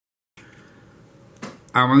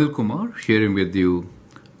I'm Anil Kumar sharing with you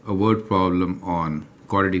a word problem on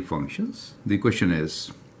quadratic functions. The question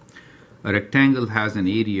is, a rectangle has an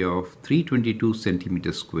area of 322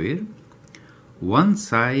 centimeters square. One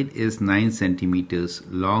side is 9 centimeters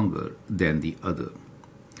longer than the other.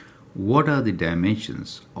 What are the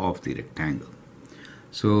dimensions of the rectangle?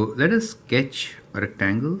 So let us sketch a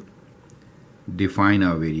rectangle, define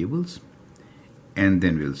our variables, and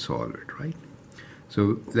then we'll solve it, right?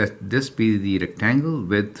 So let this be the rectangle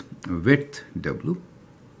with width W.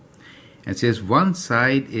 It says one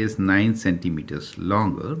side is 9 centimeters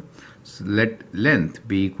longer. So let length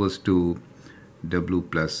be equals to W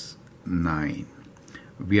plus 9.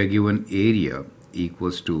 We are given area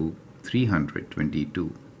equals to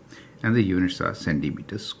 322 and the units are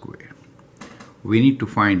centimeters square. We need to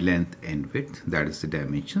find length and width, that is the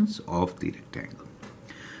dimensions of the rectangle.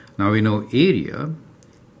 Now we know area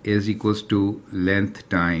is equals to length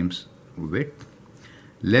times width.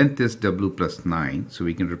 Length is W plus 9, so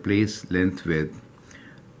we can replace length with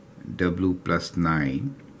W plus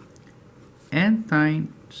 9 and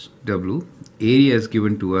times W. Area is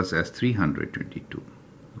given to us as 322,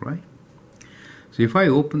 right? So if I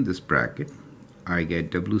open this bracket, I get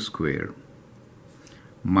W square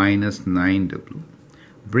minus 9W.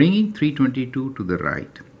 Bringing 322 to the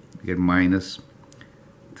right, we get minus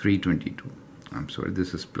 322. I'm sorry,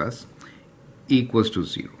 this is plus, equals to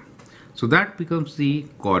 0. So that becomes the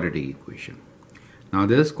quadratic equation. Now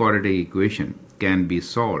this quadratic equation can be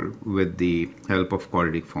solved with the help of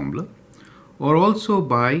quadratic formula or also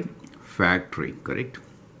by factoring, correct?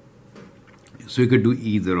 So you could do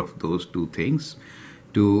either of those two things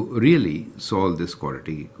to really solve this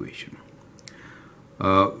quadratic equation.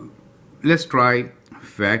 Let's try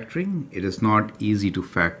factoring. It is not easy to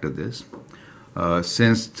factor this.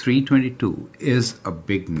 Since 322 is a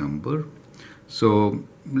big number, so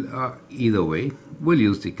either way we'll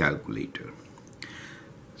use the calculator.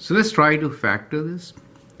 So let's try to factor this.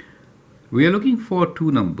 We are looking for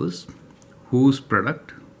two numbers whose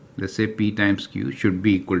product, let's say p times q, should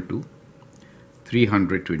be equal to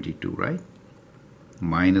 322, right?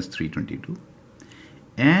 Minus 322,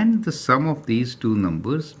 and the sum of these two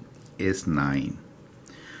numbers is 9.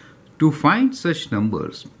 To find such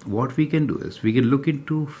numbers, what we can do is we can look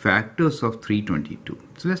into factors of 322.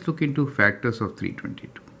 So let's look into factors of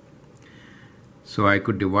 322. So I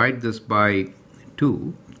could divide this by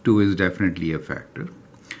 2. 2 is definitely a factor.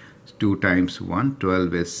 2 times 1,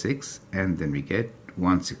 12 is 6, and then we get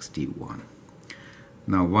 161.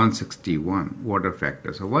 Now 161, what are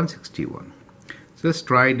factors of 161? So let's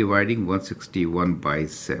try dividing 161 by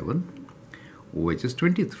 7. Which is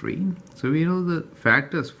 23. So we know the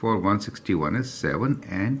factors for 161 is 7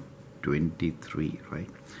 and 23, right?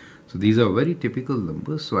 So these are very typical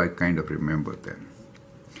numbers, so I kind of remember them.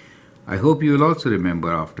 I hope you will also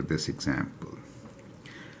remember after this example.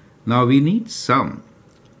 Now we need sum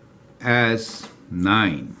as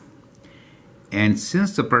 9, and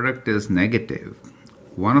since the product is negative,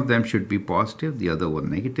 one of them should be positive, the other one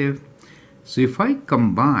negative. So if I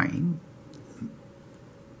combine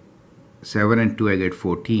 7 and 2, I get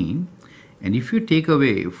 14, and if you take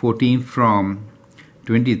away 14 from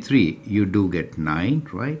 23, you do get 9,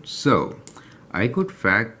 right? So I could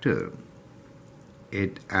factor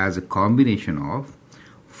it as a combination of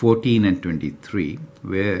 14 and 23,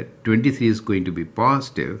 where 23 is going to be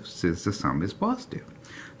positive since the sum is positive.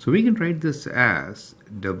 So we can write this as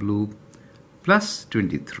W plus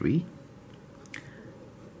 23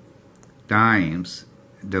 times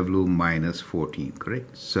W minus 14,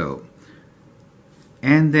 correct? So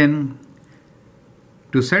and then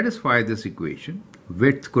to satisfy this equation,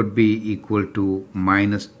 width could be equal to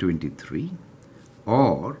minus 23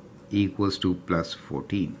 or equals to plus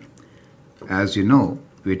 14. As you know,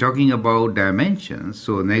 we're talking about dimensions,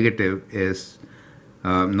 so negative is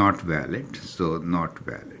not valid, so not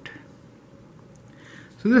valid.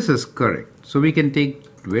 So this is correct. So we can take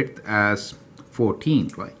width as 14,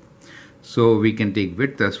 right? So we can take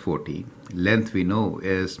width as 14. Length we know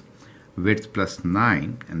is width plus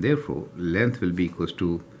 9, and therefore length will be equals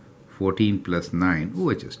to 14 plus 9,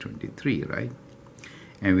 which is 23, right?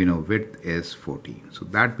 And we know width is 14. So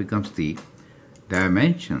that becomes the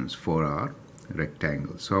dimensions for our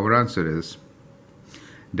rectangle. So our answer is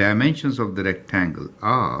dimensions of the rectangle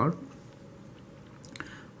are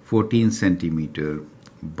 14 centimeter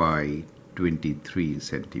by 23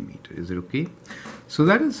 centimeter. Is it okay? So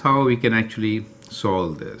that is how we can actually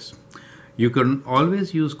solve this. You can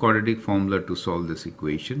always use quadratic formula to solve this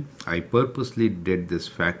equation. I purposely did this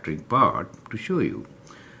factoring part to show you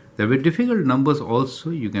that with difficult numbers also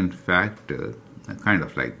you can factor kind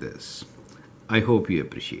of like this. I hope you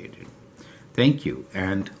appreciate it. Thank you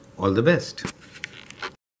and all the best.